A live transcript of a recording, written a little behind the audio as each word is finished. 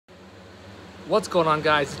What's going on,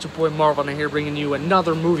 guys? It's your boy Marvel here, bringing you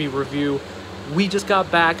another movie review. We just got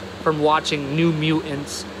back from watching New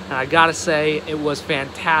Mutants, and I gotta say, it was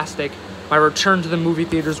fantastic. My return to the movie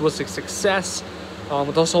theaters was a success.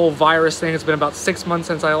 With this whole virus thing, it's been about 6 months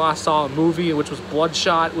since I last saw a movie, which was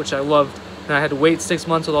Bloodshot, which I loved. And I had to wait 6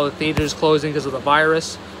 months with all the theaters closing because of the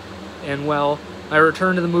virus. And well, my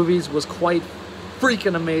return to the movies was quite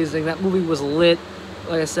freaking amazing. That movie was lit.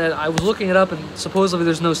 Like I said, I was looking it up, and supposedly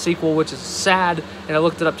there's no sequel, which is sad. And I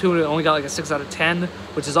looked it up too, and it only got like a 6 out of 10,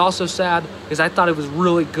 which is also sad because I thought it was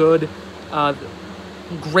really good.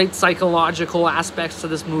 Great psychological aspects to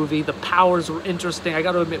this movie. The powers were interesting. I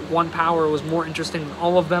got to admit, one power was more interesting than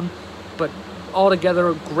all of them, but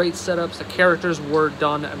altogether, great setups. The characters were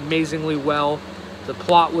done amazingly well. The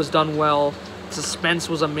plot was done well. Suspense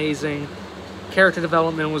was amazing. Character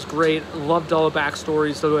development was great. Loved all the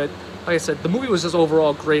backstories to it. Like I said, the movie was just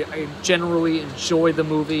overall great. I generally enjoyed the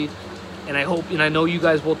movie, and I hope, and I know you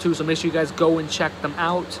guys will too, so make sure you guys go and check them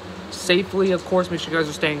out safely, of course. Make sure you guys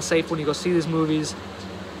are staying safe when you go see these movies.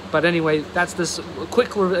 But anyway, that's this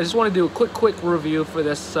quick review. I just want to do a quick review for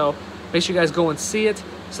this, so make sure you guys go and see it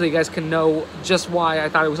so that you guys can know just why I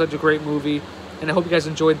thought it was such a great movie. And I hope you guys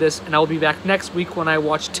enjoyed this, and I'll be back next week when I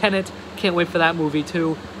watch Tenet. Can't wait for that movie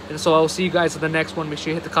too. And so I'll see you guys in the next one. Make sure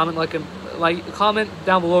you hit the comment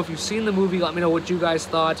down below if you've seen the movie. Let me know what you guys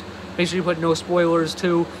thought. Make sure you put no spoilers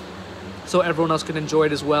too, so everyone else can enjoy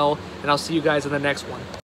it as well. And I'll see you guys in the next one.